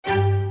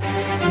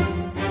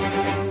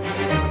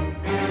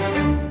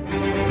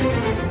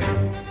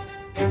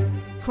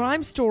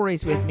Crime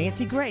Stories with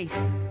Nancy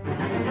Grace.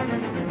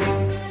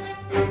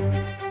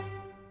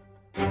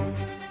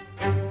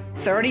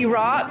 30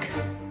 Rock,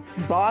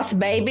 Boss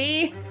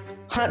Baby,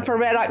 Hunt for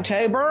Red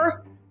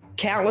October,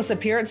 countless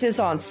appearances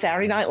on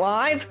Saturday Night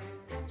Live.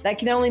 That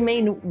can only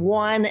mean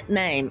one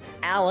name,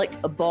 Alec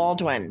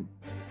Baldwin.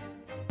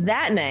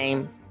 That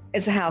name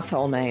is a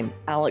household name,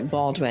 Alec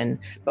Baldwin.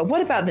 But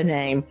what about the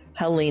name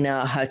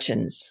Helena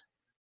Hutchins?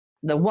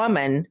 The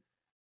woman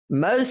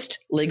most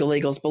legal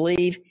eagles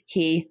believe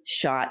he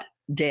shot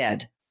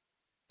dead.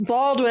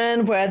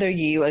 Baldwin, whether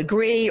you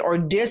agree or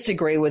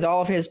disagree with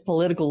all of his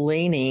political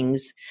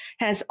leanings,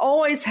 has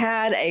always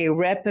had a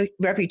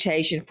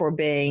reputation for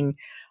being,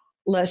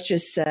 let's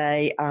just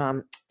say,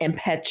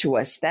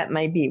 impetuous. That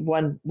may be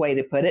one way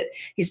to put it.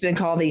 He's been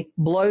called the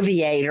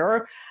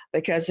bloviator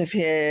because of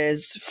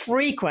his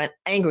frequent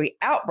angry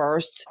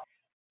outbursts.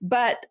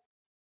 But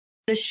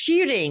the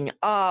shooting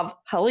of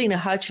Helena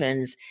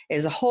Hutchins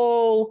is a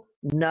whole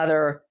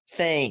nother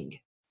thing.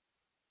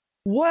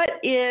 What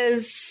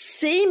is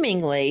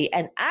seemingly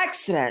an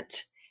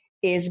accident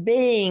is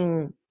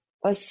being,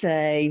 let's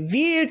say,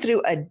 viewed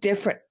through a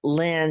different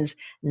lens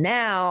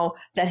now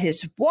that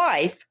his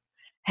wife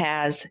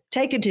has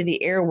taken to the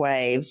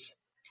airwaves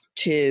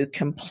to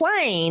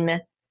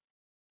complain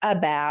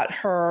about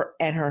her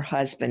and her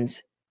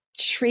husband's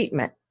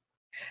treatment.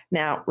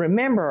 Now,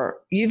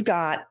 remember, you've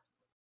got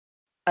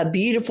a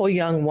beautiful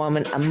young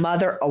woman, a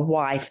mother, a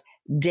wife,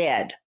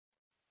 dead.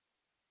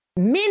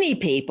 Many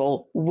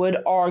people would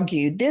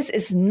argue this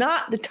is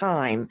not the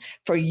time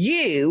for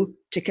you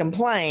to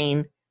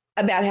complain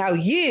about how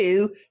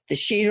you, the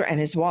shooter and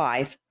his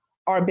wife,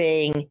 are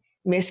being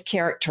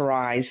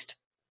mischaracterized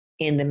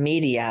in the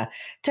media.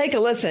 Take a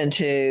listen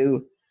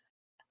to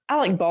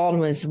Alec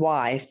Baldwin's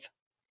wife,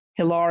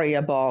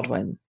 Hilaria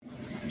Baldwin.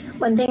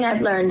 One thing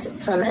I've learned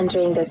from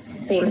entering this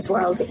famous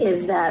world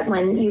is that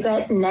when you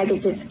get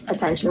negative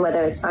attention,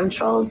 whether it's from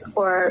trolls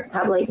or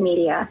tabloid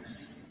media,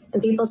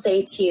 and people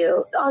say to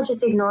you, oh,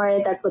 just ignore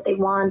it. That's what they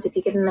want. If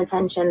you give them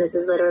attention, this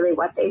is literally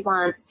what they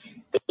want.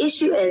 The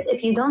issue is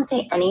if you don't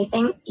say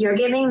anything, you're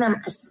giving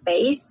them a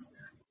space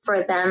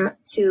for them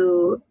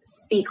to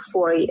speak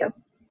for you.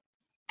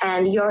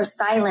 And your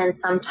silence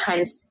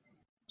sometimes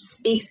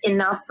speaks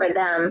enough for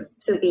them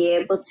to be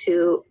able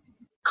to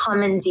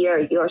commandeer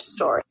your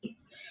story.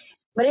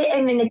 But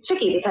it's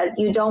tricky because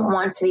you don't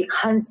want to be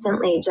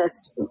constantly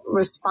just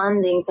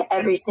responding to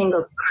every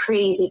single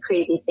crazy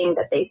thing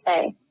that they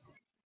say.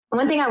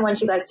 One thing I want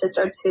you guys to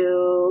start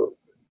to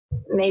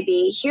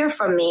maybe hear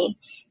from me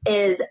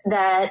is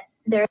that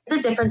there is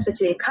a difference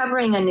between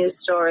covering a news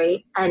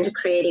story and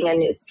creating a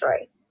news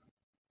story.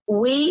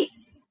 We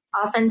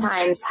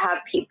oftentimes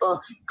have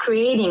people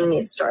creating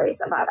news stories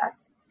about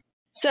us.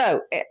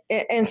 So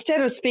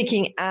instead of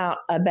speaking out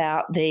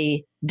about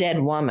the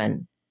dead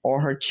woman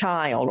or her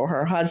child or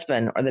her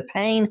husband or the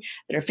pain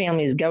that her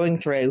family is going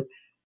through,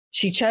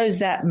 she chose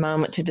that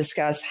moment to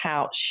discuss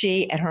how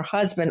she and her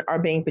husband are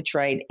being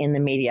portrayed in the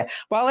media.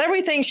 While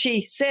everything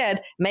she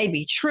said may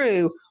be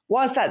true,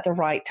 was that the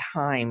right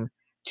time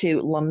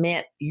to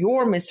lament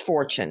your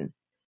misfortune?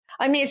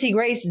 I'm Nancy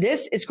Grace.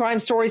 This is Crime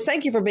Stories.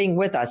 Thank you for being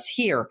with us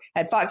here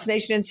at Fox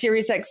Nation and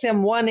Sirius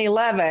XM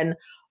 111.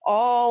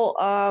 All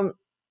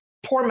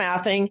poor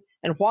mouthing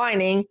and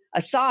whining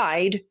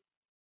aside,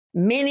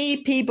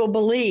 many people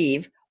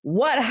believe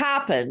what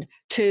happened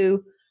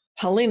to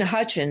Helena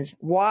Hutchins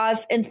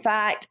was, in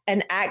fact,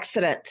 an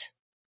accident.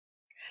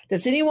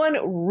 Does anyone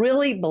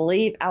really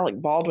believe Alec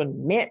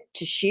Baldwin meant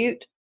to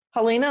shoot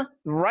Helena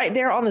right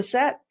there on the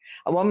set?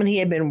 A woman he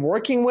had been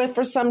working with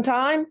for some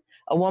time?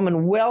 A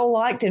woman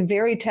well-liked and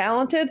very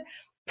talented?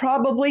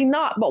 Probably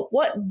not. But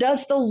what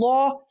does the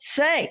law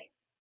say?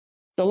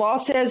 The law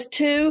says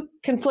two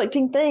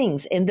conflicting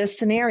things in this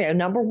scenario.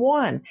 Number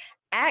one,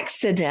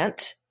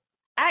 accident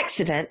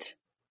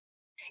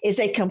is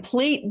a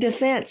complete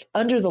defense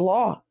under the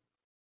law.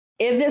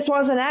 If this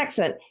was an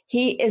accident,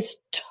 he is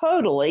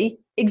totally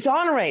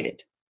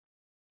exonerated.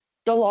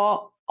 The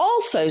law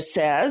also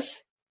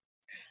says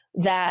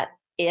that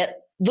the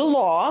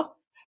law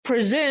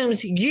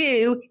presumes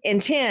you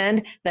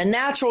intend the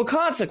natural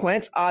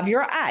consequence of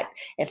your act.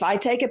 If I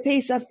take a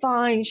piece of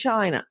fine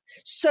china,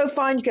 so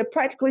fine you could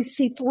practically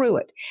see through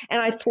it,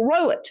 and I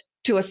throw it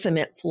to a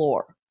cement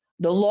floor,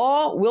 the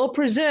law will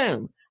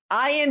presume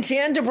I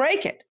intend to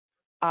break it.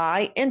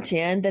 I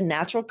intend the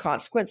natural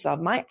consequence of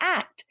my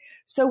act.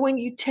 So when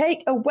you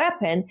take a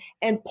weapon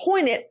and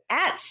point it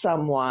at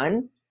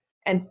someone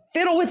and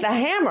fiddle with the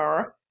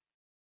hammer,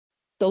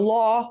 the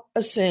law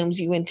assumes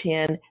you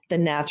intend the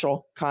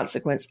natural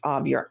consequence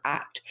of your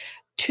act.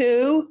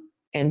 Two,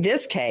 in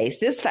this case,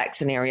 this fact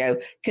scenario,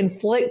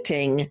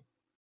 conflicting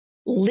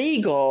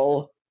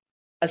legal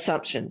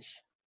assumptions.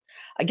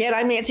 Again,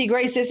 I'm Nancy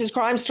Grace. This is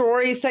Crime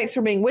Stories. Thanks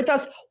for being with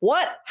us.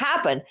 What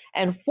happened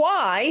and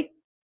why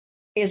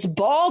is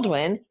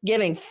Baldwin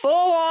giving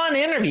full-on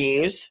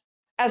interviews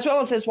as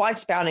well as his wife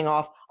spouting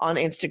off on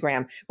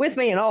Instagram. With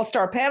me, an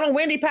all-star panel,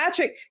 Wendy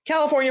Patrick,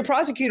 California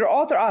prosecutor,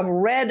 author of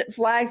Red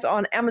Flags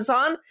on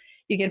Amazon.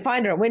 You can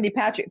find her at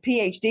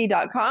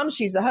wendypatrickphd.com.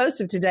 She's the host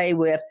of Today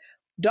with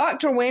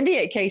Dr. Wendy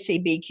at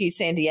KCBQ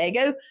San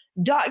Diego.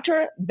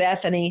 Dr.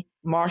 Bethany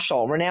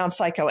Marshall, renowned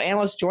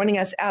psychoanalyst, joining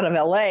us out of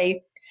LA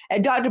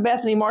at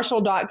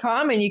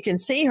drbethanymarshall.com. And you can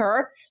see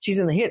her. She's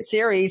in the hit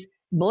series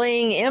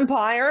Bling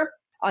Empire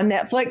on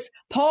Netflix.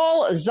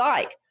 Paul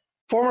Zych,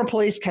 former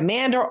police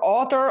commander,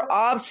 author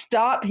of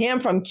Stop Him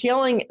from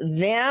Killing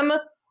Them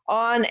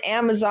on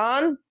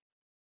Amazon.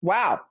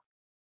 Wow.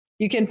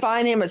 You can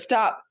find him at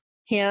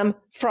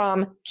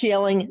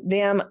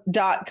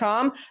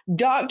stophimfromkillingthem.com.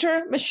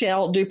 Dr.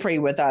 Michelle Dupree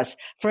with us,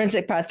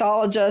 forensic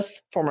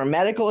pathologist, former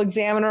medical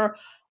examiner,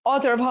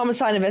 author of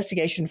Homicide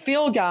Investigation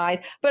Field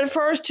Guide. But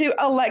first to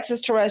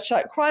Alexis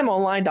Tereszcuk,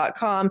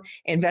 crimeonline.com,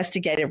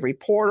 investigative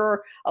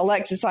reporter.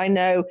 Alexis, I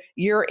know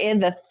you're in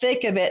the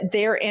thick of it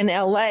there in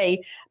LA,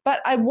 but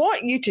I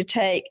want you to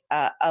take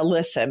a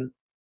listen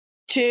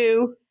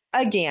to,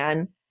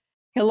 again,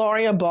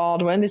 Hilaria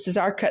Baldwin. This is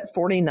our Cut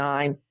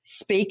 49,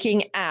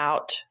 speaking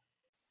out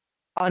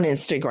on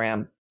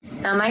Instagram.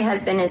 My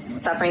husband is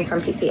suffering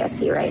from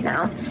PTSD right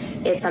now.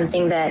 It's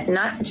something that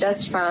not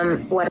just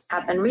from what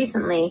happened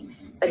recently,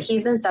 but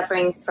he's been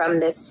suffering from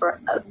this for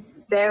a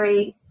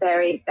very,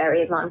 very,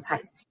 very long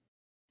time.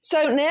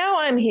 So now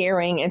I'm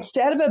hearing,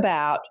 instead of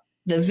about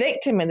the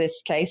victim in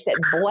this case that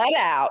bled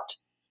out,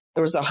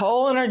 there was a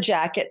hole in her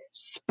jacket,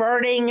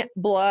 spurting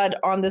blood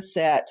on the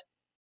set.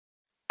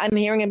 I'm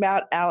hearing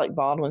about Alec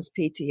Baldwin's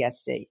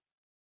PTSD.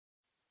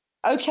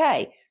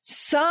 Okay,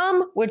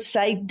 some would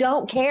say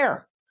don't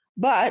care.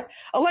 But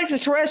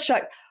Alexis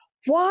Tereszcuk,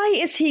 why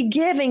is he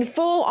giving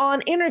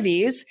full-on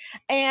interviews?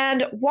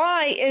 And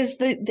why is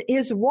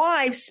his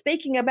wife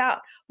speaking about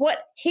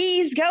what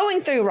he's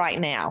going through right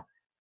now?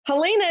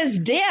 Helena is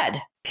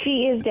dead.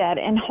 She is dead,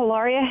 and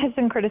Hilaria has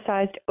been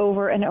criticized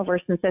over and over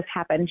since this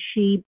happened.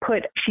 She's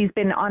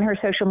been on her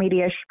social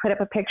media. She put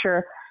up a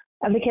picture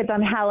of the kids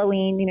on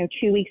Halloween,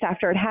 2 weeks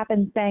after it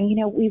happened, saying,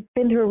 we've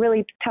been through a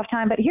really tough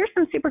time, but here's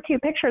some super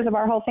cute pictures of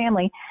our whole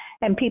family.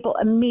 And people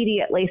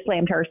immediately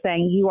slammed her,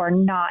 saying, you are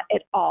not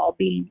at all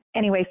being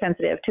any way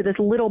sensitive to this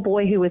little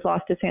boy who has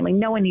lost his family.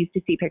 No one needs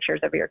to see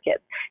pictures of your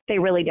kids. They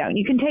really don't.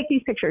 You can take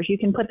these pictures. You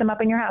can put them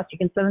up in your house. You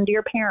can send them to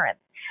your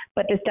parents.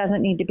 But this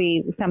doesn't need to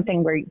be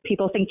something where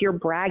people think you're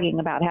bragging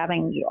about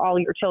having all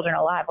your children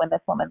alive when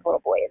this woman's little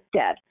boy is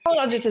dead. Hold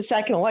on just a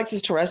second.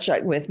 Alexis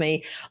Tereszcuk with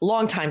me,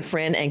 longtime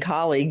friend and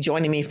colleague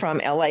joining me from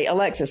LA.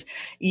 Alexis,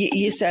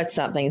 you said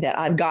something that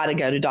I've got to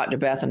go to Dr.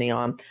 Bethany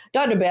on.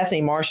 Dr.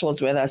 Bethany Marshall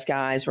is with us,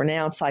 guys,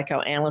 renowned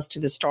psychoanalyst to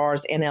the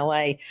stars in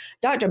LA.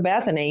 Dr.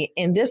 Bethany,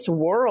 in this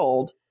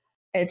world,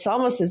 it's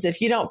almost as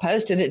if you don't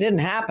post it, it didn't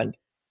happen.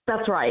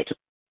 That's right.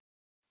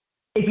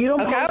 If you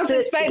don't, I was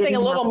expecting a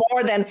little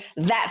more than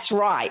that's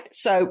right.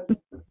 So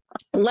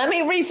let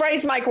me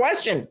rephrase my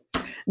question.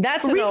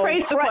 That's an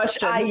old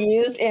crutch I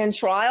used in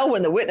trial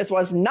when the witness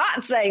was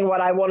not saying what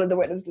I wanted the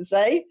witness to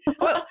say.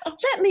 Well,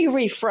 let me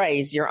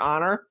rephrase, Your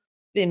Honor.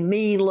 Then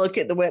me look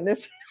at the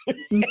witness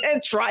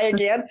and try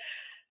again.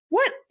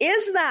 What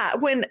is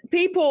that when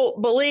people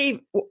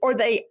believe or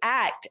they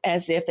act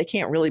as if they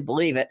can't really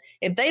believe it?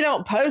 If they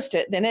don't post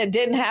it, then it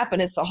didn't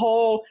happen. It's the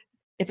whole.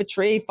 If a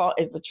tree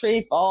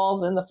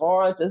falls in the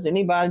forest, does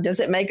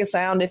it make a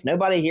sound if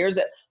nobody hears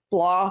it?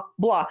 Blah,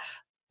 blah.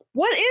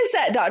 What is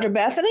that, Dr.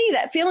 Bethany?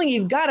 That feeling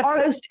you've got to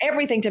post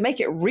everything to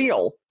make it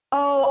real.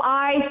 Oh,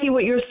 I see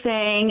what you're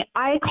saying.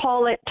 I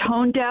call it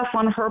tone deaf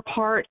on her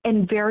part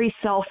and very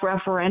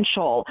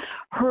self-referential.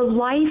 Her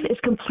life is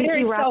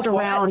completely wrapped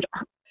around.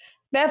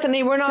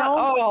 Bethany, we're not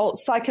all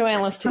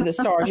psychoanalysts to the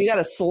stars. You got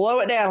to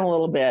slow it down a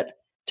little bit.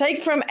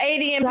 Take from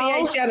 80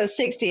 mph down to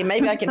 60, and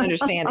maybe I can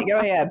understand it. Go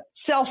ahead.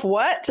 Self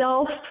what?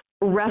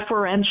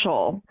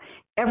 Self-referential.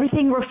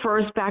 Everything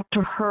refers back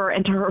to her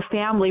and to her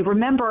family.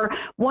 Remember,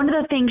 one of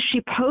the things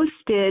she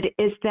posted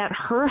is that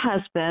her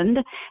husband,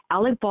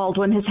 Alec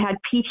Baldwin, has had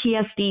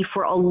PTSD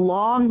for a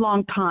long,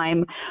 long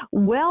time,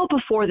 well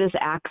before this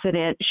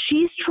accident.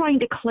 She's trying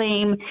to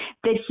claim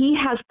that he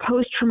has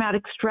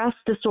post-traumatic stress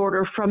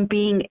disorder from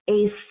being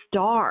a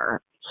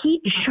star. He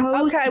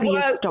chose to be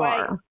a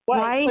star.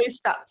 Right?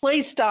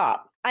 Please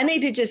stop. I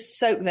need to just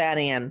soak that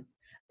in.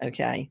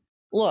 Okay.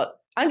 Look,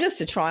 I'm just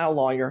a trial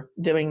lawyer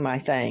doing my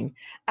thing.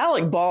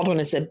 Alec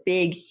Baldwin is a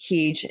big,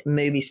 huge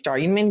movie star.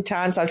 You know how many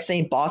times I've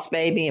seen Boss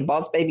Baby and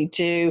Boss Baby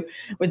 2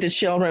 with the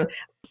children.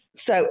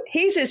 So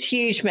he's this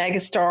huge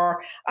megastar.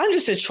 I'm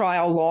just a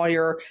trial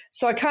lawyer.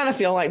 So I kind of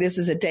feel like this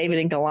is a David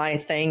and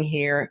Goliath thing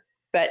here.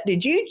 But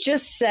did you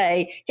just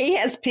say he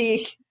has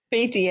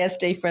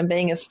PTSD from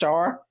being a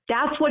star?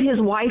 That's what his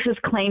wife is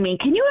claiming.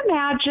 Can you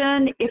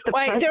imagine if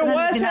the there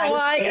wasn't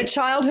like a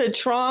childhood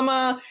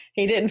trauma?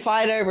 He didn't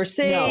fight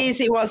overseas.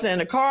 No. He wasn't in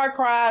a car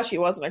crash. He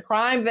wasn't a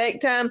crime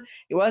victim.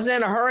 He wasn't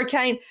in a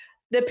hurricane.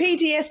 The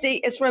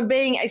PTSD is from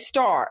being a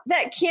star.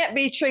 That can't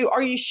be true.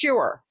 Are you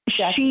sure?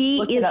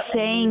 She is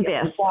saying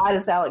this. Why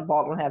does Alec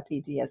Baldwin have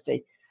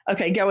PTSD?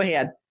 Okay, go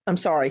ahead. I'm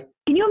sorry.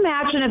 Can you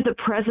imagine if the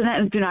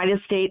president of the United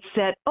States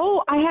said,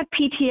 oh, I have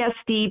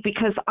PTSD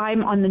because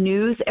I'm on the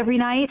news every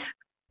night,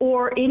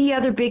 or any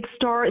other big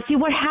star? See,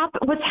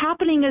 what's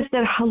happening is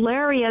that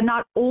Hilaria,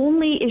 not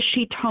only is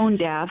she tone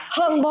deaf.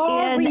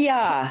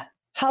 Hilaria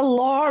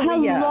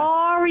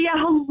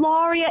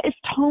is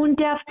tone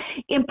deaf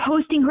in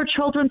posting her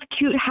children's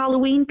cute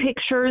Halloween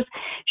pictures.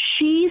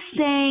 She's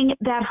saying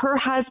that her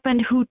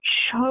husband, who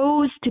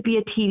chose to be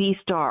a TV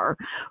star,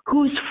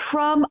 who's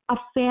from a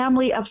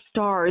family of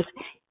stars,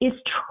 is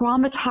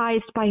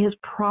traumatized by his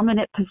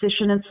prominent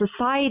position in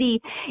society.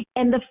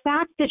 And the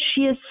fact that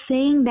she is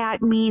saying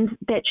that means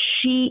that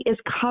she is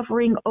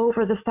covering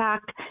over the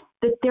fact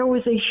that there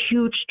was a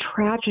huge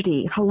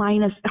tragedy,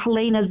 Helena's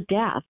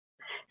death.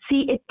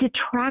 See, it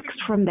detracts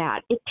from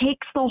that. It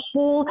takes the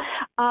whole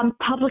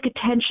public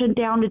attention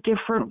down a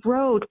different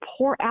road.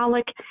 Poor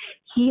Alec,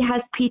 he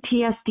has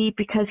PTSD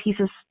because he's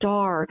a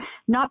star,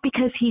 not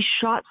because he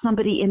shot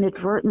somebody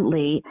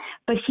inadvertently,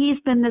 but he's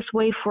been this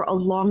way for a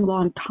long,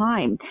 long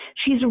time.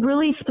 She's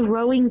really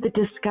throwing the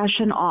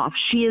discussion off.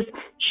 She is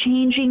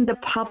changing the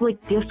public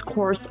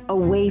discourse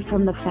away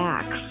from the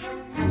facts.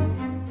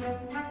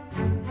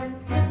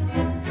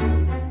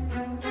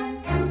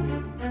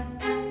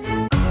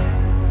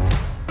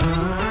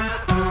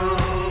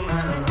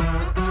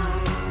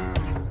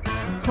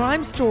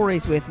 Crime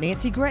Stories with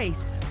Nancy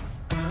Grace.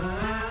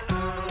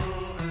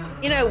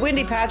 You know,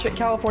 Wendy Patrick,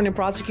 California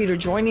prosecutor,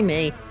 joining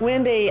me.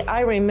 Wendy,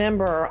 I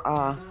remember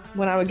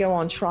when I would go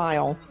on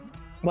trial,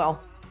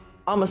 well,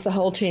 almost the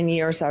whole 10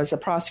 years I was a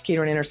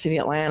prosecutor in inner city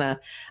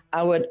Atlanta,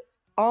 I would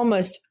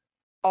almost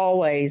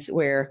always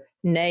wear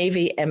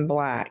navy and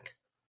black.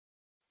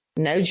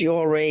 No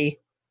jewelry,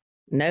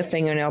 no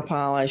fingernail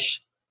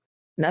polish,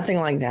 nothing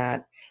like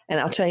that. And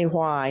I'll tell you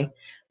why.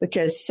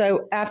 Because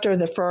after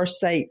the first,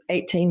 say,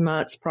 18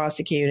 months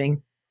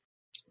prosecuting,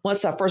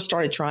 once I first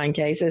started trying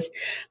cases,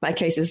 my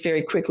cases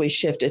very quickly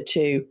shifted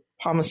to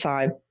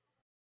homicide.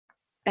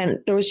 And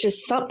there was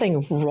just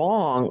something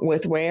wrong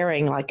with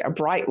wearing like a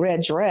bright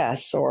red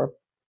dress or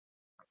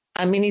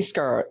a mini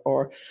skirt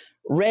or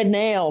red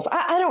nails.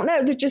 I don't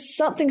know. There just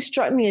something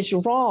struck me as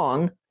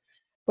wrong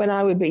when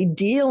I would be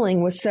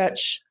dealing with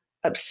such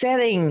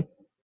upsetting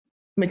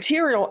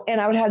material, and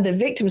I would have the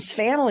victims'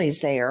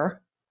 families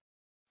there.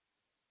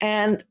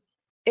 And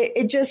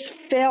it just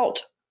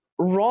felt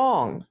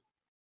wrong.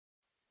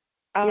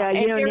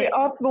 Very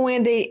often,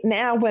 Wendy,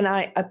 now when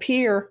I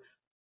appear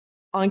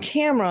on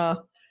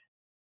camera,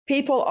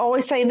 people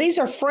always say, these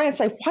are friends.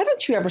 Like, why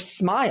don't you ever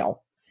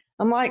smile?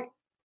 I'm like,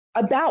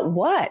 about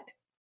what?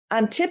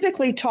 I'm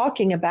typically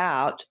talking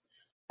about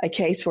a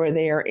case where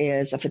there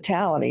is a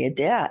fatality, a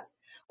death,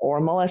 or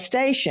a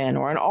molestation,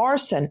 or an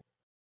arson.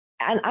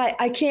 And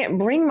I can't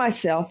bring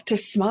myself to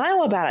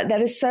smile about it.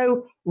 That is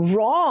so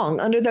wrong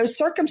under those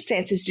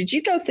circumstances. Did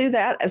you go through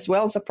that as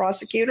well as a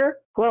prosecutor?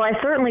 Well, I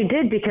certainly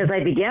did, because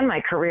I began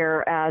my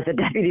career as a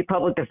deputy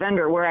public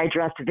defender where I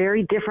dressed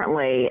very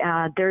differently.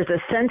 There's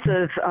a sense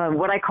of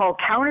what I call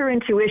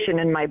counterintuition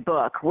in my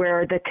book,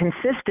 where the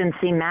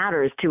consistency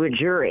matters to a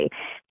jury.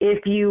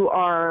 If you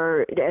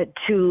are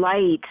too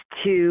light,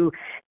 too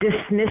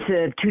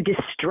dismissive, too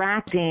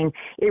distracting,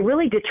 it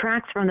really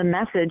detracts from the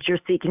message you're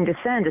seeking to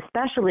send,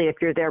 especially if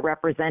you're there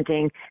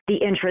representing the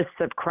interests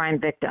of crime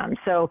victims.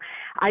 So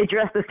I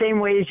dress the same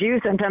way as you.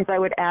 Sometimes I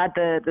would add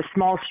the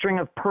small string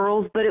of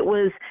pearls, but it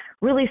was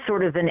really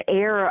sort of an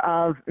air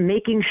of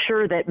making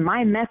sure that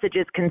my message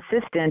is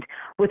consistent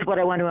with what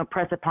I want to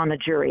impress upon the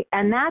jury.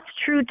 And that's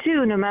true,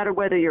 too, no matter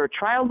whether you're a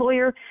trial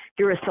lawyer,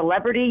 you're a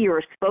celebrity, you're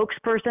a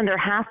spokesperson, there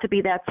has to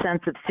be that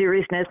sense of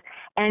seriousness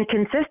and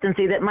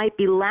consistency that might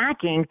be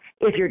lacking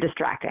if you're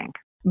distracting.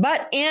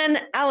 But in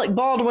Alec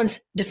Baldwin's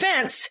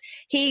defense,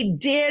 he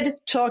did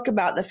talk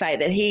about the fact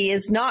that he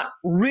is not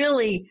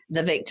really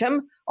the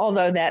victim,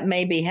 although that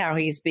may be how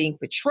he's being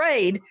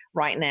portrayed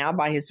right now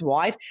by his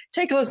wife.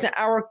 Take a listen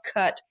to our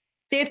Cut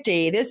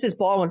 50. This is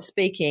Baldwin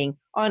speaking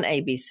on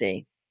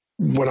ABC.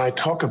 When I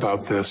talk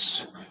about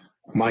this,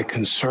 my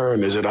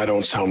concern is that I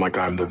don't sound like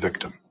I'm the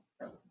victim.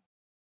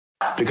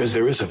 Because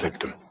there is a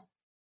victim.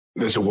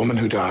 There's a woman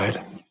who died,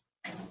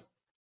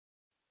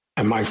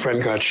 and my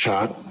friend got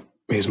shot.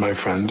 He's my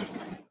friend,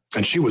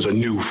 and she was a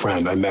new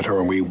friend. I met her,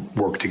 and we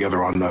worked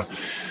together on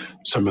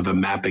some of the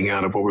mapping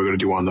out of what we were going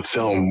to do on the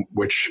film,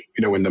 which,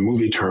 you know, in the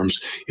movie terms,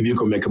 if you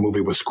go make a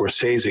movie with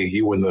Scorsese,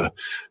 you and the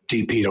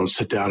DP don't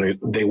sit down and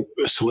they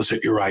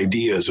solicit your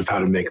ideas of how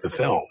to make the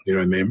film. You know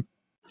what I mean?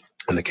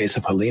 In the case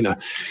of Helena,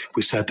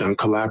 we sat down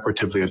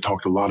collaboratively and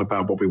talked a lot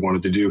about what we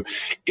wanted to do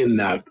in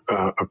that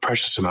a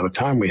precious amount of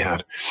time we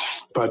had.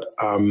 But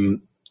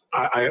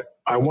I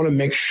want to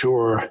make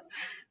sure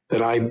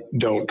that I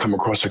don't come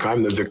across like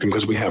I'm the victim,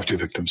 because we have two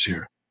victims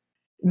here.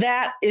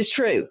 That is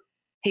true.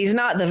 He's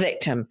not the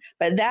victim,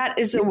 but that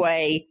is the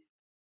way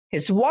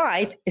his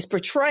wife is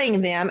portraying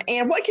them.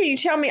 And what can you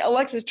tell me,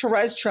 Alexis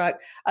Terezchuk,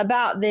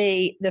 about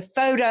the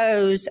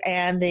photos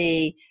and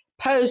the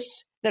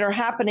posts that are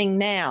happening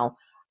now?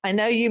 I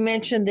know you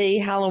mentioned the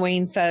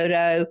Halloween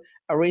photo,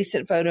 a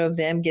recent photo of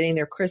them getting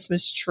their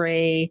Christmas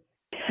tree.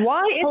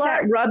 Why is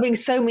that rubbing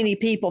so many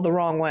people the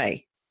wrong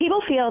way?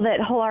 People feel that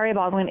Hilaria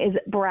Baldwin is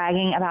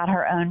bragging about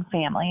her own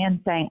family and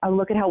saying, oh,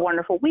 look at how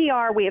wonderful we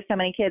are. We have so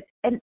many kids.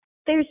 And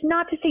there's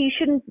not to say you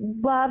shouldn't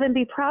love and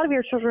be proud of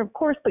your children, of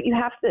course, but you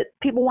have to,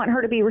 people want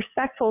her to be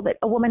respectful that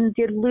a woman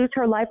did lose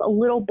her life. A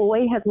little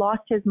boy has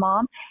lost his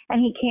mom and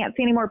he can't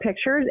see any more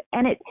pictures.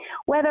 And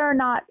whether or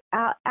not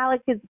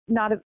Alec is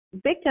not a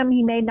victim,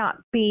 he may not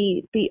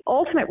be the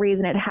ultimate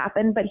reason it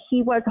happened, but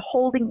he was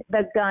holding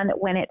the gun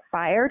when it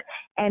fired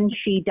and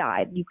she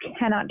died. You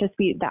cannot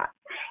dispute that.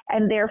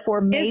 And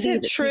therefore, maybe. Is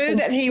it true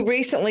that he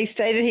recently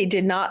stated he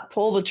did not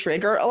pull the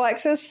trigger,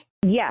 Alexis?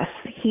 Yes,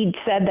 he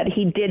said that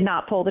he did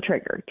not pull the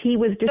trigger. He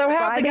was describing.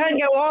 So how'd the gun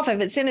go off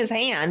if it's in his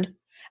hand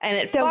and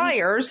it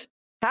fires?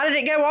 How did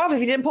it go off if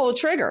he didn't pull the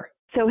trigger?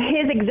 So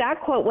his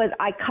exact quote was,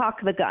 I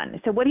cocked the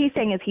gun. So what he's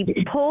saying is he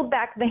pulled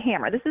back the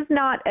hammer. This is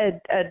not a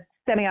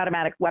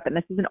semi-automatic weapon.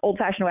 This is an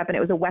old-fashioned weapon. It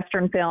was a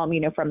Western film,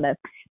 from the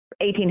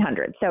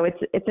 1800s. So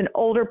it's an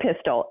older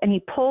pistol, and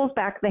he pulls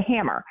back the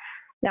hammer.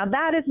 Now,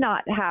 that is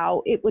not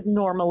how the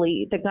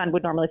gun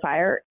would normally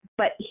fire,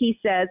 but he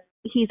says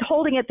he's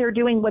holding it. They're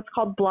doing what's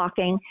called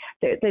blocking.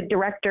 The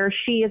director,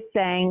 she is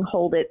saying,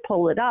 hold it,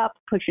 pull it up,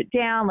 push it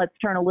down, let's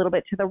turn a little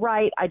bit to the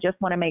right. I just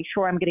want to make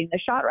sure I'm getting the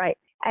shot right.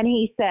 And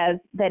he says,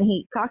 then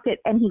he cocked it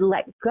and he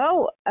let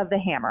go of the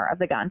hammer of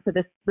the gun. So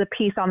the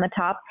piece on the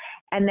top.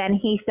 And then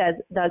he says,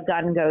 the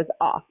gun goes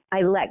off.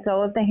 I let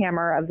go of the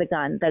hammer of the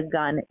gun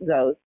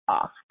goes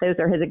off. Those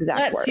are his exact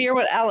words. Let's hear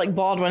what Alec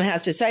Baldwin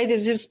has to say.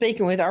 This is him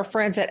speaking with our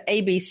friends at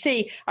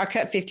ABC, our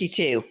Cut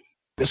 52.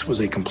 This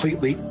was a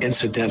completely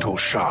incidental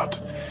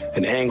shot,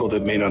 an angle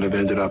that may not have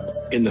ended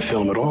up in the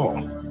film at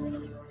all.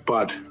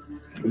 But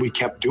we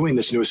kept doing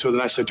this. And so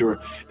then I said to her,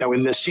 now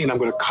in this scene, I'm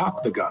going to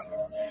cock the gun.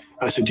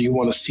 I said, do you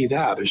want to see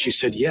that? And she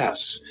said,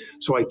 yes.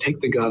 So I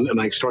take the gun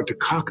and I start to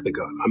cock the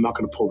gun. I'm not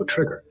going to pull the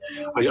trigger.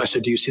 I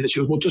said, do you see that? She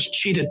goes, well, just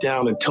cheat it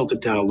down and tilt it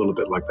down a little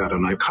bit like that.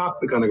 And I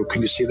cock the gun. I go,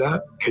 can you see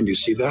that? Can you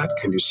see that?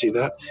 Can you see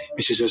that?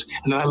 And she says,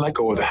 and then I let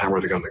go of the hammer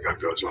of the gun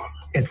goes off.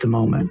 At the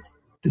moment.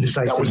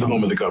 That was the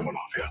moment the gun went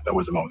off. Yeah, that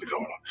was the moment the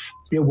gun went off.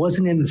 It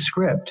wasn't in the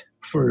script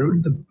for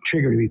the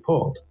trigger to be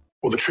pulled.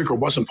 Well, the trigger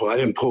wasn't pulled. I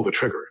didn't pull the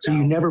trigger. So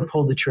you never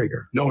pulled the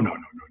trigger? No.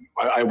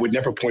 I would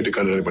never point a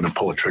gun at anyone and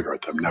pull a trigger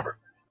at them. Never.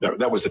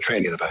 That was the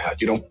training that I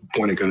had. You don't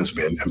point a gun at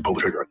me and pull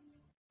the trigger.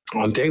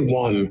 On day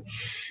one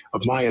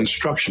of my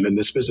instruction in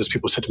this business,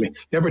 people said to me,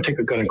 never take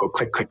a gun and go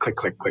click, click, click,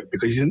 click, click,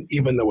 because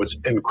even though it's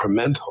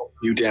incremental,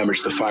 you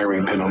damage the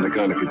firing pin on the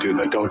gun if you do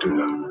that. Don't do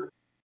that.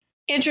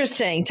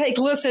 Interesting. Take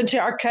a listen to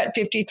our Cut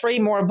 53,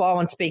 more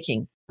Baldwin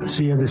speaking.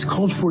 So you have this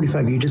Colt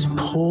 45. You just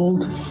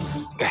pulled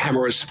the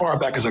hammer as far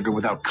back as I could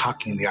without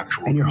cocking the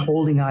actual. And you're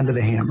holding onto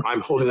the hammer.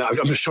 I'm holding that.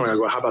 I'm just showing. I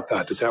go, how about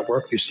that? Does that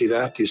work? Do you see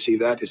that? Do you see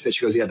that?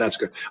 She goes, yeah, that's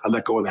good. I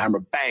let go of the hammer.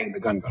 Bang, the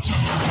gun goes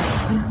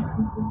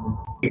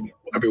off.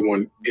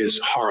 Everyone is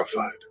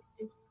horrified.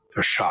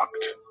 They're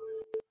shocked.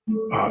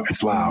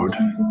 It's loud.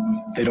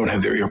 They don't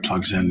have their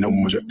earplugs in.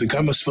 The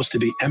gun was supposed to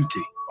be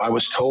empty. I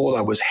was told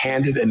I was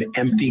handed an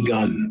empty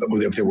gun.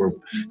 If there were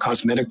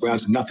cosmetic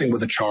rounds, nothing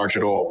with a charge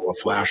at all, a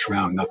flash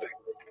round, nothing.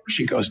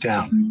 She goes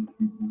down.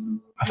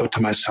 I thought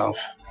to myself,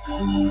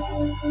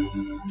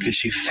 did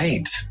she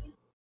faint?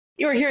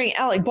 You're hearing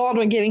Alec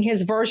Baldwin giving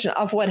his version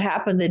of what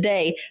happened the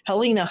day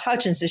Helena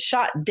Hutchins is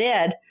shot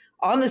dead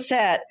on the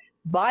set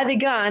by the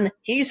gun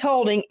he's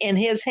holding in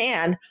his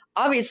hand,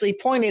 obviously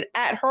pointed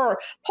at her.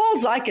 Paul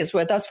Zyk is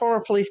with us,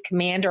 former police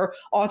commander,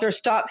 author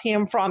Stop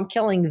Him From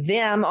Killing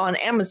Them on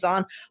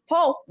Amazon.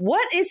 Paul,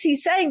 what is he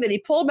saying that he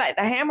pulled back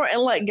the hammer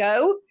and let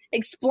go?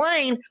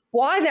 Explain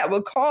why that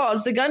would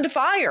cause the gun to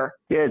fire.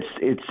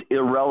 It's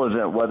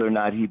irrelevant whether or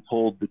not he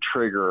pulled the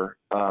trigger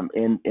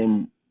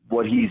in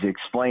what he's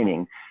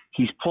explaining.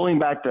 He's pulling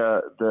back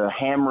the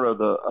hammer of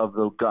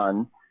the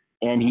gun,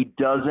 and he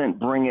doesn't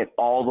bring it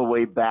all the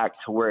way back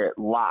to where it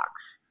locks.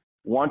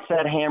 Once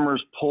that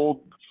hammer's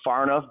pulled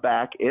far enough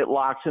back, it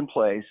locks in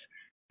place,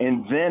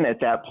 and then at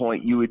that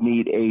point you would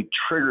need a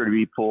trigger to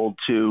be pulled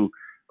to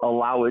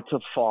allow it to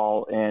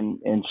fall and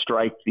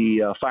strike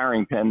the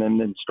firing pin and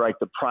then strike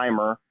the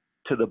primer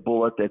to the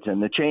bullet that's in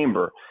the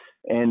chamber.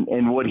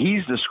 And what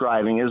he's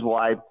describing is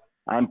why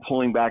I'm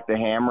pulling back the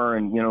hammer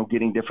and,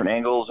 getting different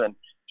angles, and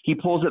he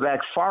pulls it back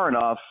far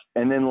enough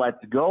and then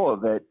lets go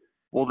of it.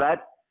 Well,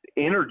 that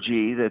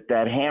energy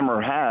that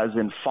hammer has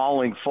in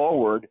falling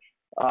forward,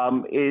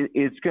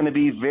 it's going to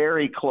be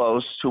very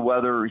close to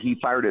whether he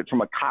fired it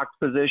from a cocked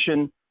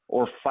position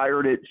or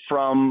fired it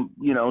from,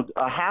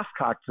 a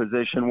half-cocked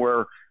position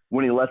where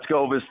when he lets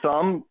go of his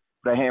thumb,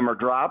 the hammer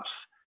drops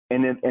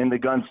and the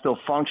gun still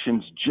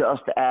functions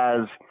just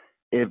as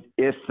if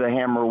the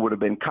hammer would have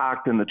been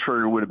cocked and the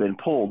trigger would have been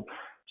pulled.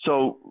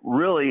 So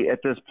really at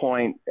this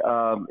point,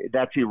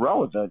 that's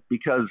irrelevant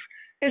because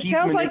it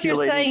sounds like you're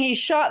saying he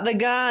shot the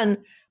gun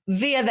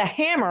via the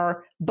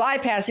hammer,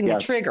 bypassing the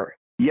trigger.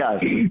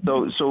 Yes.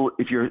 So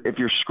if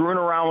you're screwing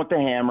around with the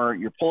hammer,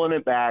 you're pulling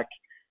it back,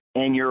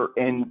 and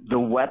the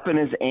weapon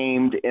is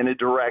aimed in a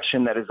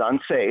direction that is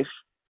unsafe,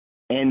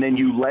 and then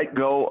you let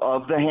go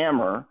of the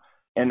hammer,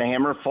 and the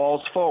hammer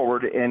falls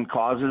forward and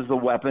causes the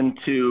weapon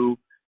to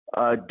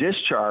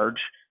discharge,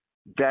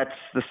 that's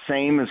the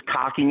same as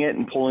cocking it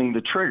and pulling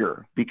the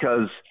trigger,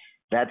 because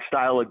that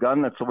style of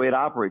gun, that's the way it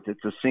operates.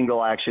 It's a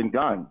single action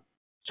gun.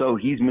 So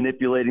he's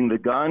manipulating the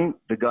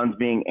gun's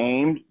being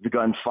aimed, the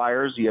gun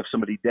fires, you have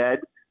somebody dead,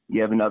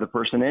 you have another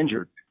person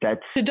injured.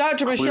 That's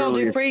Dr. Michelle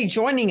Dupree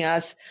joining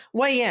us.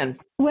 Weigh in.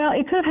 Well,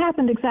 it could have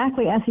happened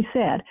exactly as he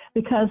said,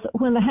 because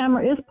when the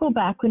hammer is pulled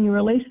back, when you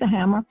release the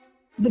hammer,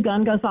 the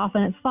gun goes off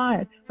and it's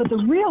fired. But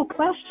the real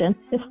question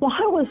is, why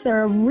was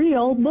there a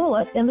real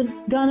bullet in the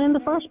gun in the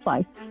first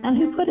place? And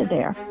who put it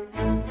there?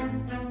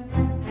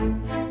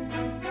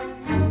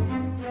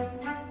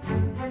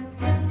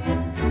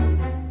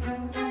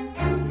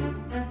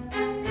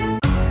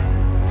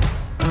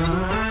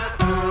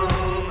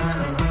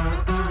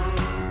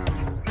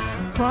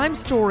 Crime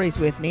Stories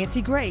with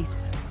Nancy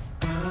Grace.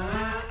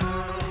 I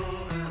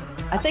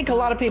think a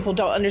lot of people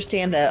don't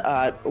understand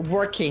the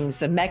workings,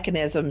 the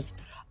mechanisms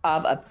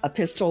of a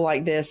pistol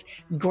like this.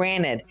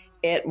 Granted,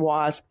 it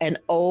was an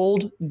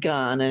old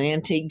gun, an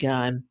antique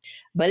gun,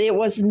 but it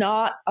was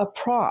not a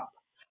prop.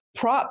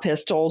 Prop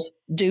pistols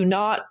do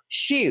not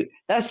shoot.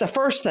 That's the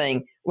first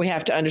thing we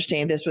have to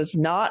understand. This was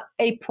not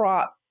a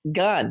prop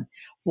gun.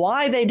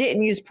 Why they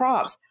didn't use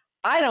props,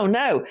 I don't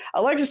know.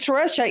 Alexis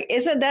Tereshchuk,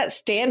 isn't that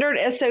standard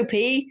SOP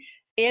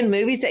in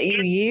movies that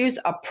you use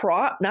a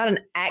prop, not an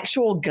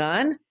actual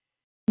gun?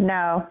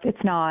 No,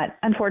 it's not.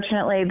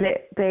 Unfortunately,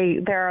 they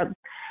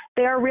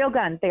are real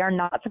guns. They are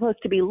not supposed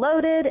to be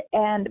loaded,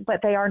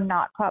 but they are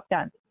not prop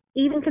guns.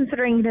 Even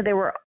considering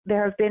there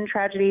have been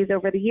tragedies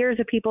over the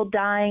years of people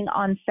dying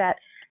on set,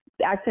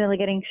 accidentally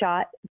getting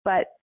shot,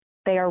 but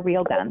they are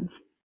real guns.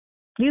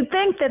 You'd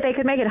think that they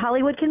could make it.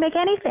 Hollywood can make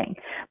anything,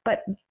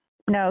 but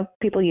no,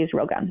 people use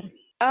real guns.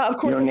 Of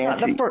course, it's not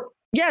the first.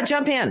 Yeah,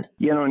 jump in.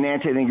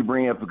 Nancy, I think you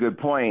bring up a good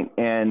point,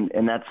 and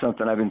that's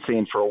something I've been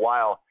saying for a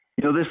while.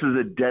 This is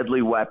a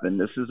deadly weapon.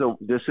 This is a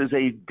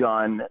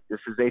gun. This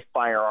is a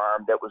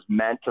firearm that was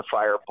meant to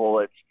fire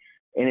bullets,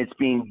 and it's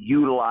being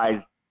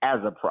utilized as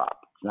a prop.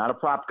 It's not a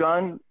prop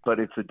gun, but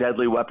it's a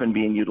deadly weapon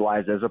being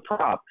utilized as a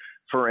prop.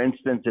 For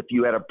instance, if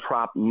you had a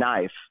prop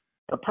knife,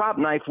 a prop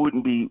knife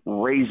wouldn't be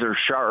razor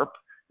sharp.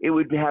 It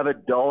would have a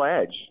dull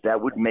edge. That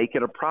would make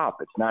it a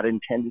prop. It's not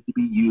intended to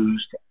be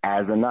used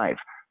as a knife.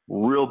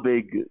 Real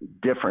big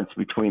difference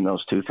between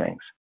those two things.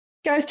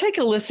 Guys, take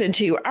a listen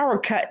to our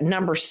cut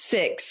number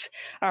 6,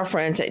 our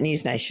friends at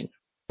News Nation.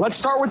 Let's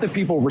start with the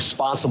people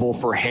responsible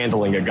for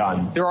handling a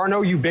gun. There are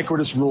no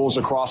ubiquitous rules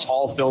across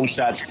all film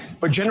sets,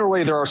 but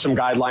generally there are some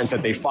guidelines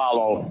that they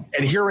follow.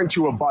 Adhering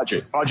to a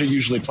budget. Budget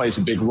usually plays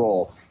a big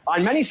role.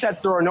 On many sets,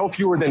 there are no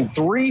fewer than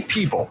 3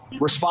 people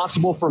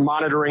responsible for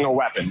monitoring a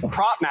weapon. The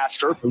prop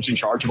master, who's in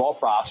charge of all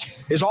props,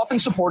 is often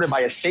supported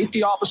by a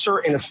safety officer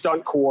and a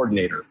stunt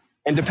coordinator.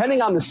 And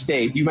depending on the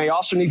state, you may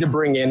also need to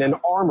bring in an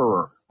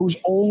armorer, whose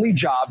only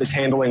job is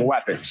handling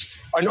weapons.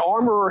 An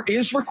armorer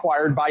is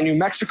required by New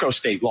Mexico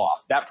state law.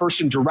 That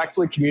person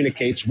directly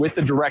communicates with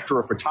the director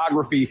of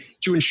photography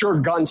to ensure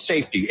gun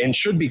safety and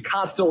should be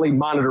constantly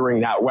monitoring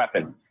that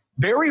weapon.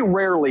 Very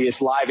rarely is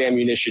live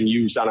ammunition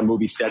used on a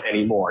movie set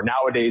anymore.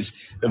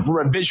 Nowadays,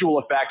 the visual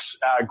effects,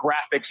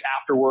 graphics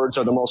afterwards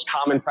are the most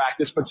common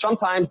practice, but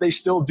sometimes they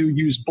still do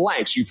use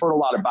blanks. You've heard a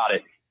lot about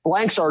it.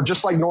 Blanks are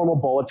just like normal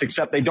bullets,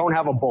 except they don't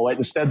have a bullet.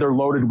 Instead, they're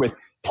loaded with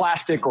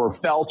plastic or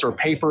felt or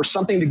paper,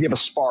 something to give a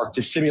spark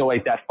to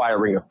simulate that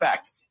firing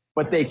effect.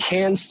 But they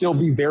can still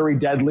be very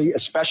deadly,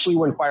 especially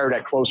when fired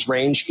at close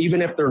range,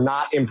 even if they're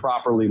not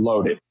improperly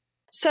loaded.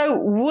 So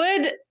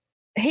would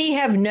he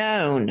have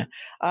known,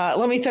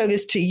 let me throw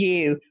this to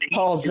you,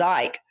 Paul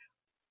Zeich,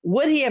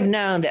 would he have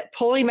known that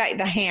pulling back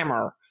the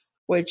hammer,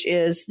 which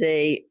is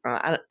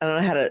I don't know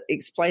how to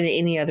explain it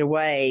any other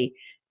way,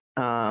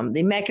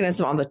 the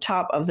mechanism on the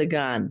top of the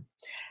gun,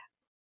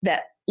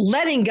 that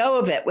letting go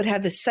of it would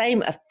have the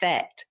same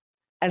effect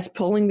as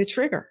pulling the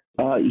trigger?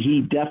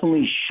 He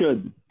definitely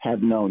should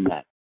have known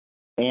that.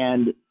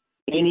 And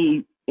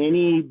any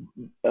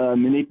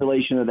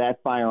manipulation of that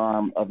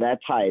firearm, of that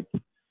type,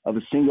 of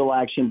a single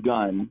action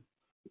gun,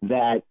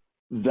 that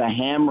the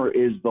hammer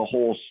is the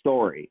whole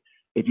story.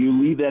 If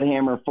you leave that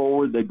hammer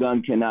forward, the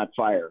gun cannot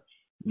fire.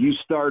 You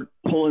start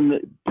pulling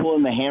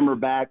the hammer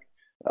back,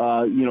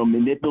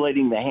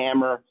 manipulating the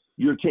hammer,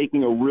 you're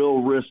taking a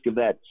real risk of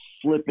that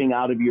slipping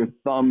out of your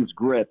thumb's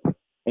grip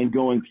and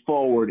going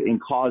forward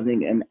and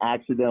causing an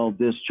accidental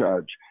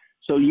discharge.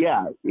 So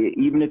yeah,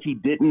 even if he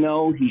didn't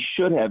know, he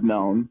should have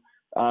known.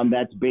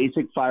 That's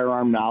basic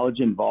firearm knowledge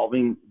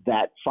involving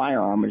that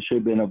firearm. It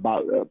should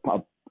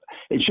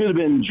have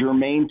been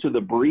germane to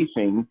the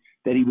briefing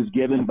that he was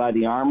given by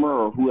the armor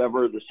or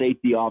whoever the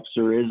safety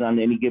officer is on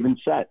any given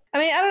set. I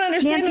mean, I don't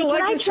understand,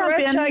 Alexis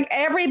Tereshchuk.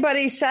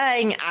 Everybody's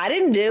saying, I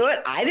didn't do it.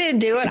 I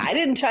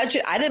didn't touch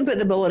it. I didn't put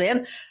the bullet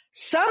in.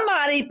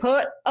 Somebody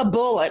put a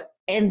bullet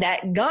in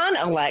that gun,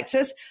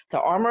 Alexis.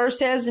 The armorer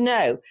says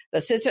no. The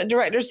assistant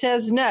director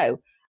says no.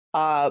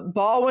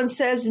 Baldwin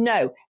says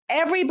no.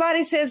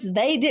 Everybody says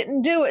they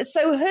didn't do it.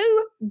 So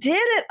who did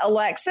it,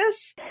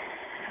 Alexis?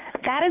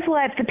 That is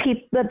what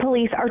the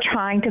police are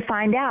trying to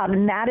find out,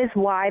 and that is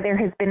why there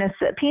has been a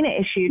subpoena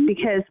issued,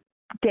 because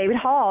David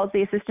Halls,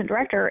 the assistant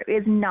director,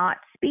 is not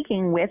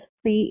speaking with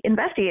the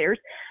investigators,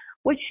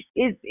 which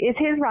is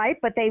his right,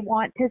 but they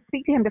want to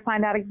speak to him to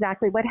find out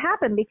exactly what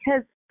happened,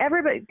 because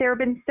there have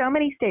been so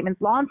many statements.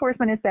 Law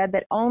enforcement has said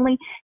that only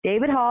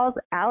David Halls,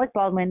 Alec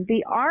Baldwin,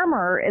 the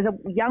armor is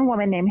a young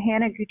woman named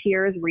Hannah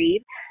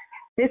Gutierrez-Reed.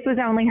 This was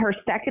only her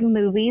second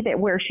movie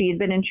where she had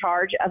been in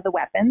charge of the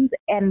weapons.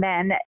 And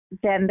then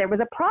there was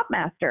a prop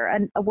master,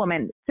 a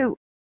woman. So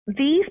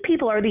these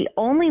people are the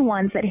only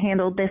ones that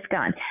handled this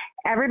gun.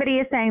 Everybody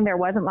is saying there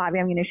wasn't live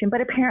ammunition, but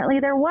apparently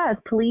there was.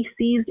 Police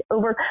seized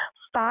over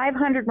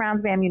 500 rounds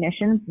of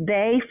ammunition.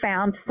 They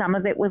found some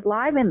of it was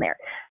live in there.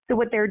 So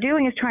what they're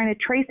doing is trying to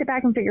trace it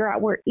back and figure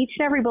out where each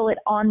and every bullet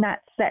on that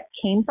set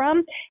came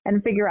from,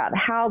 and figure out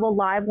how the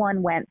live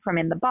one went from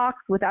in the box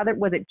was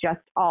it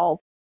just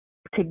all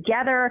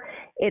together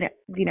in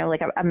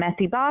like a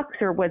messy box,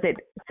 or was it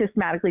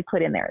systematically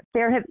put in there?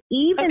 There have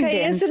even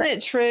been... Isn't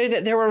it true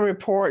that there were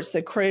reports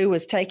the crew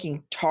was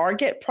taking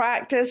target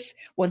practice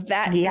with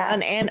that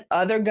gun and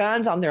other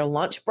guns on their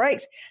lunch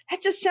breaks?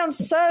 That just sounds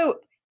so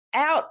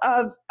out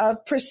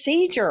of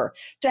procedure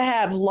to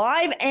have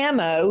live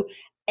ammo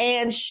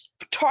and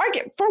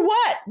target for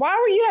what? Why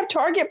would you have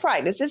target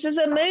practice? This is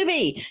a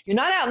movie. You're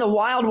not out in the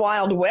wild,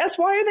 wild west.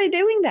 Why are they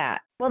doing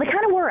that? Well, they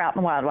kind of were out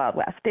in the wild, wild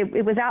west.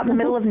 It was out in the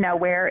middle of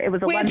nowhere. It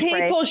was a lunch break.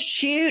 When people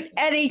shoot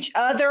at each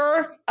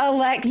other,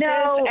 Alexis,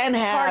 and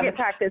have target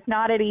practice,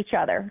 not at each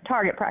other.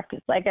 Target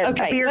practice, like a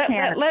beer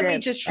can. Let me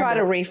just try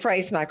to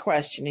rephrase my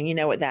question, and you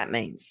know what that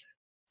means.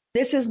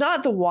 This is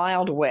not the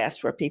Wild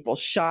West where people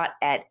shot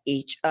at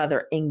each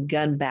other in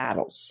gun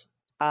battles.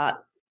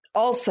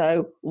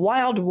 Also,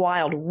 Wild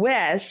Wild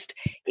West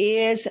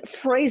is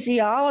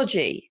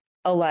phraseology,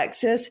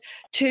 Alexis,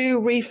 to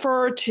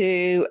refer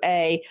to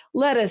a,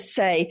 let us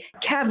say,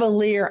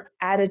 cavalier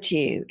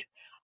attitude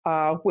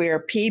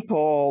where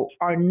people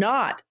are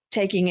not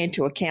taking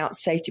into account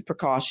safety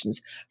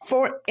precautions.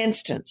 For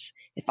instance,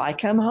 if I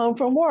come home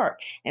from work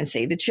and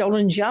see the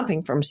children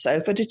jumping from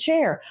sofa to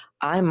chair,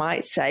 I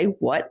might say,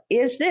 what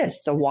is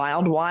this, the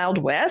Wild Wild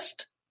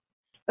West?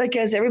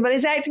 Because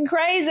everybody's acting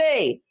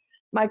crazy.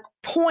 My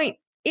point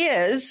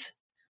is,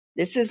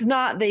 this is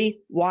not the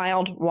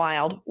Wild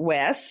Wild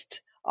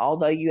West,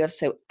 although you have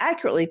so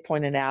accurately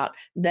pointed out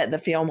that the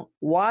film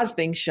was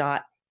being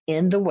shot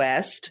in the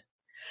West.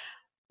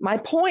 My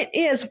point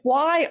is,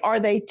 why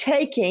are they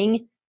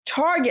taking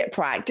target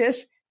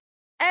practice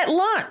at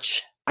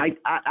lunch?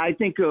 I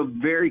think a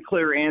very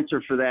clear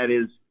answer for that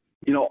is,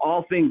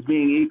 all things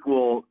being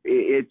equal,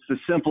 it's the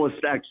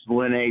simplest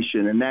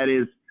explanation, and that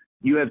is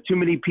you have too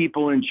many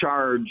people in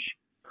charge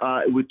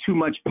with too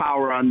much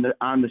power on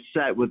the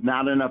set with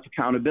not enough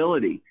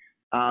accountability.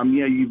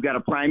 You've got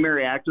a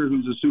primary actor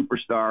who's a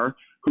superstar,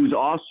 who's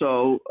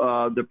also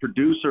the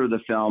producer of the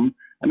film.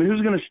 I mean,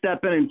 who's going to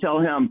step in and tell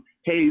him,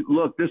 hey,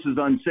 look, this is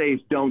unsafe,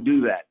 don't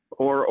do that,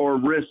 or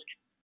risk,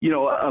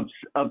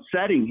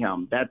 upsetting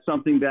him? That's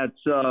something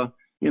that's,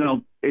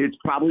 it's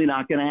probably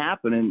not going to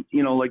happen.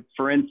 And, like,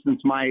 for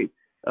instance, my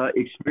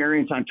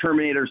experience on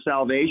Terminator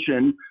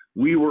Salvation,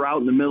 we were out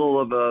in the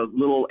middle of a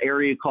little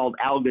area called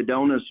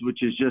Algodones,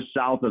 which is just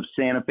south of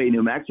Santa Fe,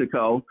 New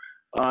Mexico,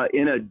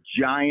 in a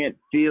giant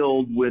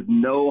field with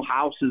no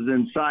houses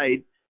in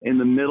sight, in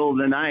the middle of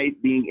the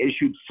night, being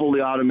issued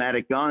fully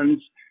automatic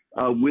guns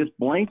with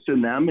blanks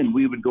in them. And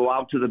we would go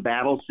out to the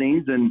battle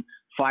scenes and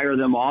fire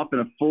them off in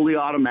a fully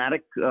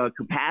automatic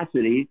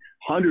capacity,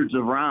 hundreds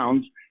of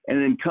rounds, and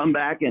then come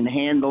back and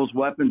hand those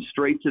weapons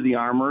straight to the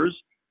armorers,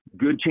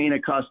 good chain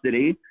of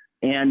custody,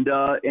 and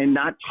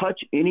not touch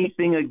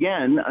anything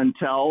again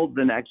until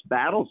the next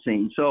battle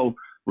scene. So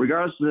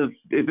regardless of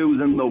if it was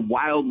in the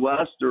Wild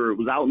West or it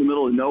was out in the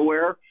middle of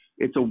nowhere,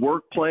 it's a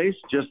workplace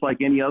just like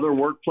any other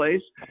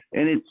workplace,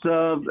 and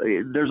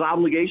there's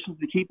obligations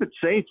to keep it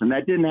safe, and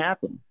that didn't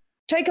happen.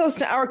 Take us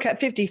to Our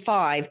Cut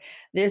 55.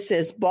 This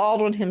is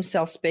Baldwin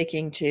himself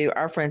speaking to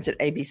our friends at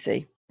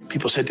ABC.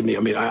 People said to me,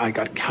 I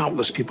got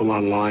countless people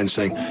online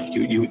saying,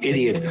 you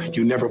idiot,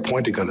 you never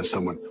point a gun at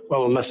someone.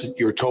 Well, unless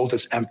you're told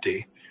it's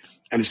empty,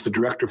 and it's the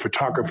director of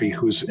photography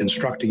who's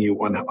instructing you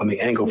on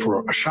the angle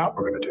for a shot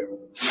we're going to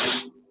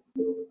do.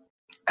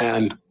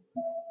 And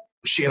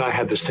she and I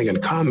had this thing in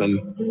common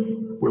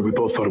where we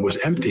both thought it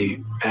was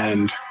empty,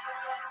 and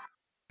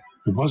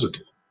it wasn't.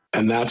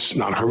 And that's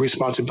not her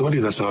responsibility.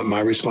 That's not my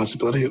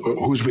responsibility.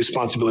 Whose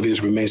responsibility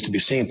remains to be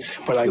seen.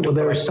 But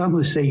there are some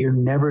who say you're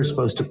never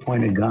supposed to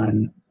point a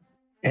gun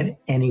at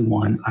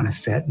anyone on a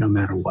set, no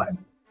matter what.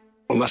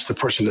 Unless the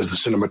person is the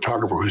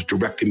cinematographer who's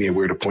directing me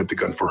where to point the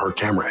gun for her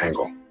camera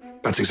angle.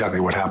 That's exactly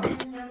what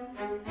happened.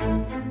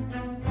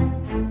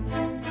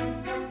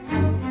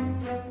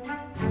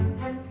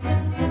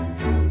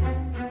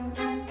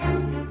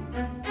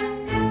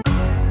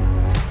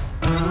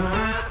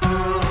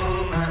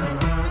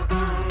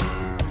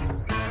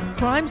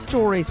 Crime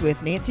Stories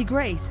with Nancy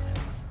Grace.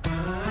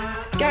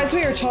 Guys,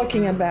 we are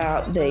talking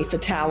about the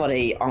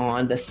fatality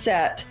on the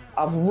set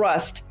of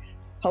Rust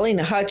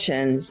Helena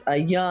Hutchins, a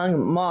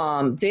young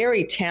mom,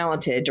 very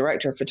talented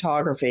director of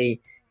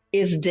photography,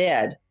 is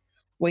dead.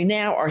 We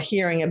now are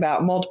hearing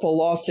about multiple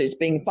lawsuits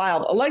being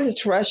filed.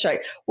 Alexis Tereshchuk,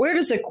 where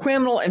does the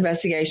criminal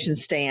investigation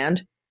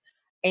stand?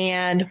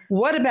 And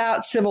what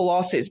about civil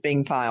lawsuits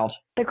being filed?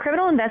 The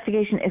criminal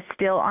investigation is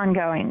still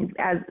ongoing.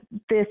 As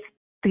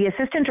the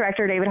assistant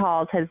director, David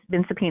Halls, has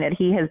been subpoenaed.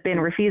 He has been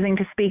refusing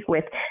to speak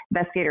with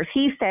investigators.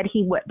 He said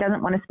he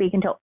doesn't want to speak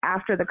until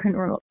after the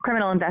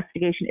criminal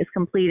investigation is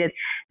completed.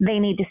 They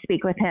need to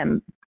speak with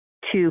him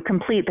to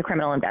complete the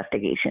criminal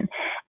investigation.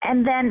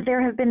 And then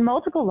there have been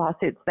multiple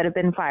lawsuits that have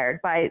been fired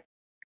by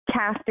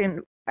cast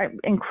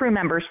and crew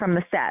members from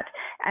the set.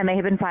 And they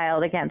have been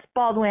filed against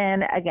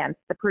Baldwin, against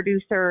the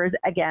producers,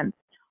 against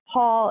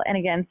Hall, and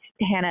against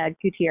Hannah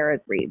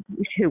Gutierrez-Reed,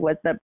 who was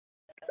the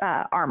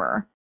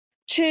armorer.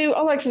 To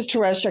Alexis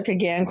Tereshchuk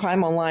again,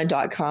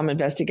 crimeonline.com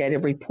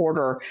investigative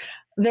reporter.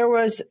 There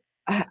was,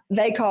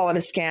 they call it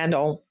a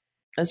scandal.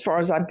 As far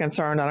as I'm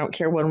concerned, I don't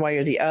care one way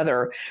or the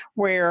other,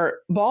 where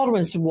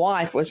Baldwin's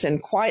wife was in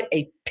quite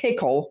a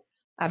pickle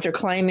after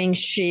claiming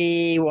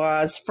she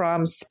was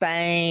from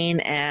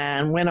Spain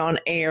and went on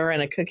air in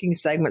a cooking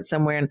segment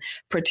somewhere and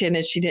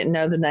pretended she didn't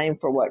know the name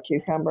for what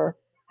cucumber?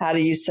 How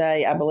do you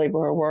say? I believe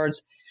were her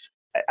words.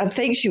 I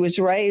think she was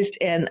raised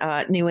in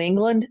New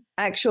England,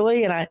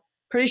 actually, and I'm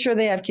pretty sure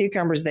they have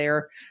cucumbers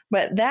there.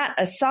 But that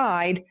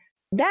aside,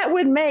 that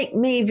would make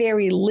me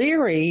very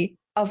leery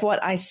of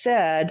what I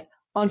said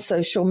on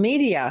social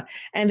media.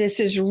 And this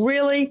is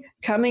really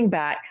coming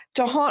back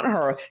to haunt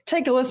her.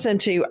 Take a listen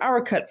to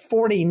Our Cut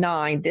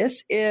 49.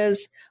 This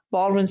is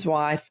Baldwin's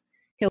wife,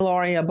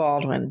 Hilaria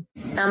Baldwin.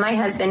 Now, my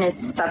husband is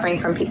suffering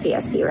from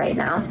PTSD right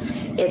now.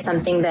 It's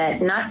something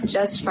that not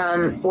just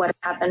from what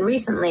happened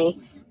recently,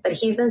 but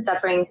he's been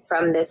suffering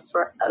from this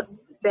for a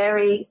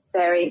very,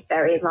 very,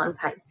 very long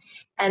time.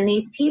 And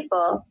these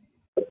people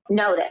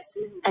know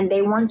this, and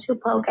they want to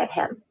poke at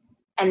him,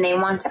 and they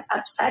want to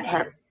upset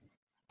him.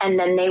 And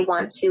then they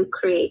want to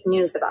create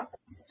news about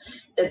this.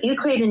 So if you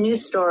create a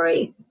news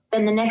story,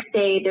 then the next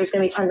day there's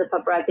going to be tons of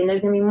paparazzi, and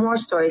there's going to be more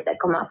stories that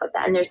come off of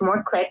that. And there's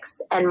more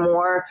clicks and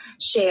more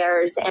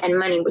shares and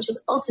money, which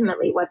is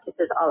ultimately what this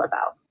is all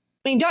about.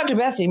 I mean, Dr.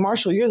 Bethany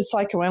Marshall, you're the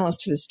psychoanalyst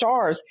to the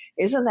stars.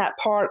 Isn't that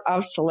part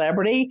of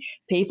celebrity?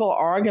 People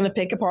are going to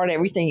pick apart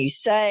everything you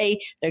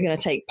say. They're going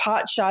to take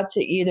pot shots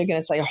at you. They're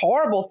going to say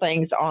horrible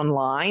things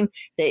online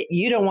that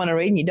you don't want to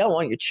read and you don't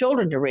want your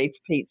children to read,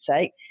 for Pete's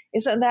sake.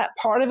 Isn't that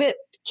part of it?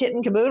 Kit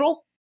and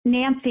caboodle?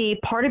 Nancy,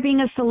 part of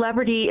being a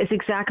celebrity is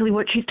exactly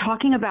what she's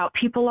talking about.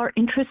 People are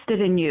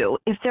interested in you.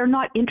 If they're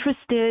not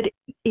interested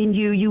in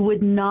you, you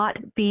would not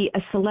be a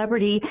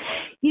celebrity.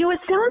 You know, it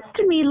sounds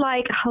to me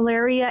like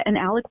Hilaria and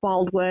Alec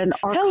Baldwin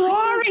are...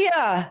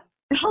 Hilaria!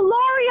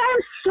 I'm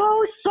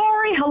so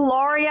sorry.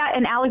 Hilaria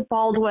and Alec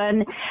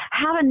Baldwin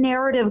have a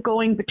narrative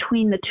going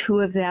between the two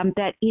of them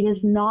that it is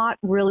not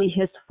really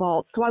his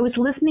fault. So I was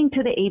listening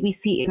to the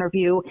ABC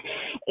interview,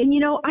 and,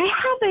 you know, I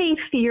have a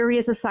theory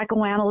as a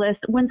psychoanalyst.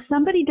 When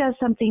somebody does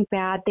something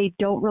bad, they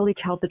don't really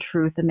tell the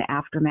truth in the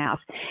aftermath.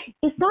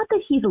 It's not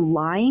that he's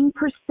lying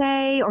per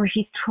se, or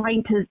he's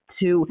trying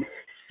to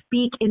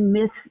speak in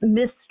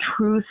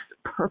mistruths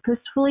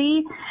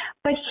purposefully,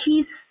 but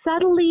he's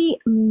subtly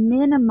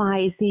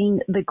minimizing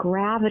the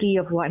gravity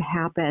of what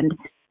happened.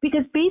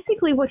 Because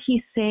basically what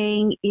he's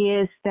saying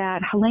is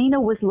that Helena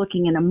was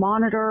looking in a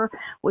monitor,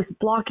 was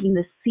blocking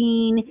the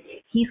scene.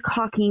 He's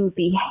cocking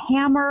the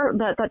hammer,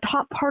 the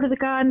top part of the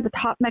gun, the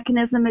top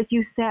mechanism, as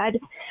you said,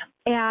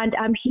 and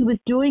he was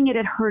doing it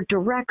at her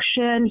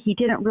direction. He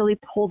didn't really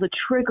pull the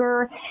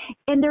trigger.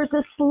 And there's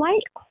a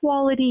slight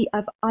quality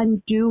of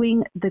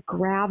undoing the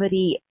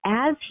gravity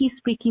as he's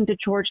speaking to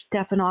George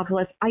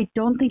Stephanopoulos. I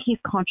don't think he's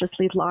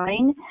consciously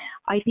lying.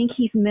 I think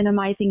he's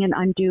minimizing and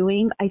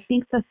undoing. I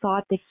think the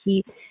thought that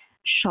he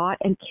shot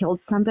and killed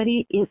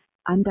somebody is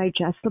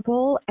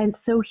undigestible, and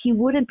so he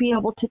wouldn't be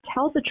able to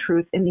tell the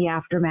truth in the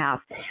aftermath.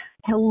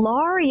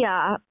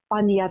 Hilaria,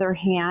 on the other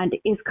hand,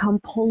 is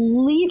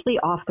completely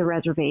off the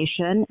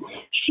reservation.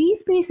 She's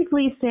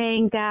basically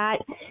saying that,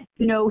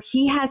 you know,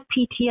 he has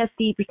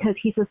PTSD because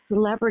he's a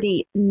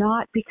celebrity,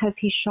 not because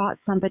he shot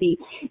somebody.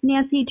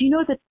 Nancy, do you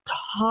know the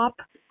top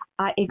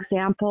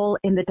example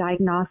in the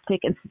Diagnostic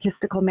and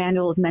Statistical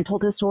Manual of Mental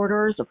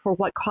Disorders for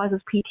what causes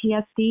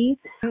PTSD?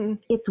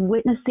 It's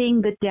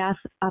witnessing the death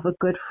of a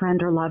good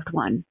friend or loved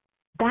one.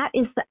 That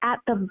is at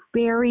the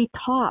very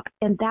top,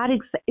 and that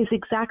is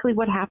exactly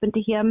what happened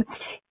to him,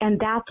 and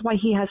that's why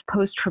he has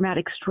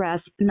post-traumatic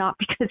stress, not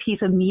because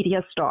he's a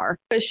media star.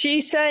 But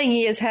she's saying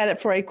he has had it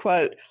for a,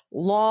 quote,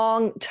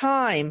 long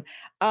time.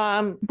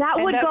 That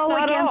would go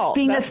against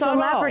being a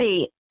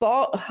celebrity.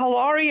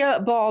 Hilaria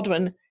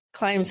Baldwin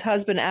claims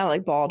husband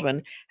Alec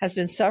Baldwin has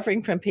been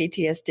suffering from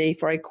PTSD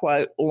for a,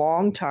 quote,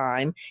 long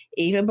time,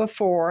 even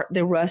before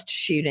the Rust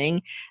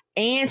shooting.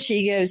 And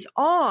she goes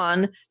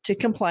on to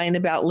complain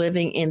about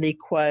living in the,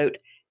 quote,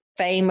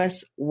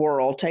 famous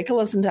world. Take a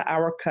listen to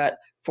Our Cut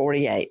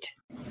 48.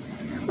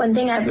 One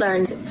thing I've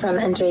learned from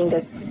entering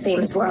this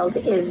famous world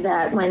is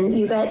that when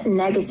you get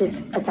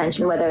negative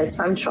attention, whether it's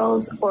from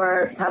trolls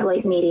or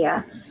tabloid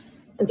media,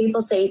 and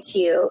people say to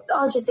you,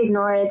 oh, just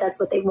ignore it, that's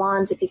what they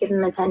want. If you give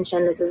them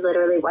attention, this is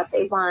literally what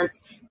they want.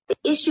 The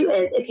issue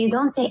is if you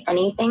don't say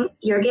anything,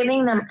 you're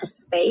giving them a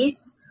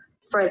space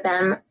for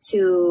them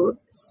to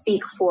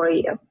speak for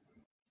you.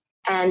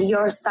 And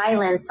your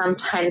silence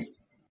sometimes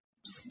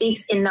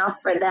speaks enough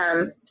for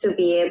them to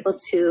be able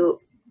to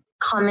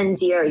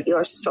commandeer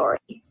your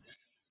story.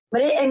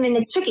 But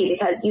it's tricky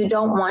because you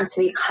don't want to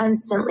be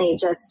constantly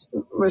just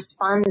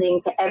responding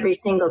to every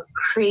single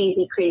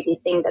crazy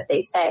thing that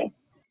they say.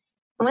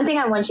 One thing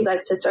I want you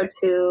guys to start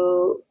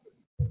to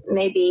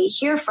maybe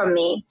hear from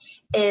me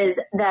is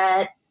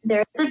that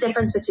there's a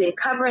difference between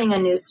covering a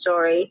news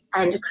story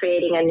and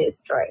creating a news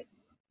story.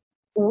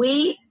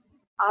 We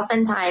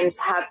oftentimes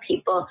have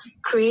people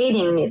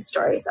creating news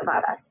stories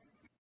about us.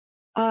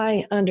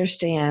 I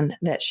understand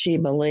that she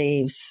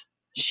believes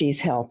she's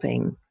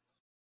helping,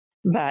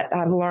 but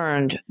I've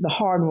learned the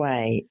hard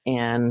way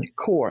in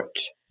court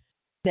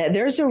that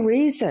there's a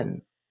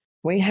reason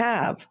we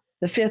have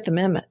the Fifth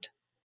Amendment.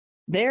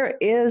 There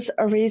is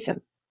a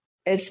reason.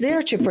 It's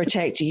there to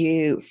protect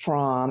you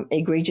from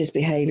egregious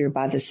behavior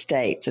by the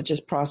state, such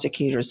as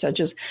prosecutors, such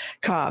as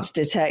cops,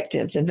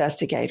 detectives,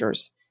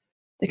 investigators.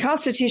 The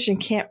Constitution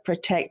can't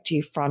protect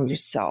you from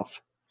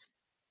yourself.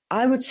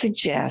 I would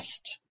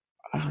suggest,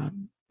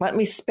 let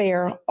me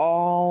spare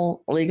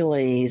all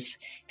legalese.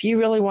 If you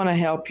really want to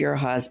help your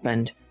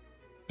husband,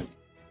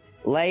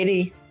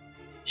 lady,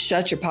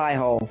 shut your pie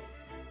hole.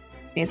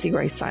 Nancy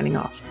Grace signing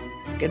off.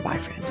 Goodbye,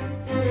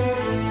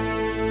 friend.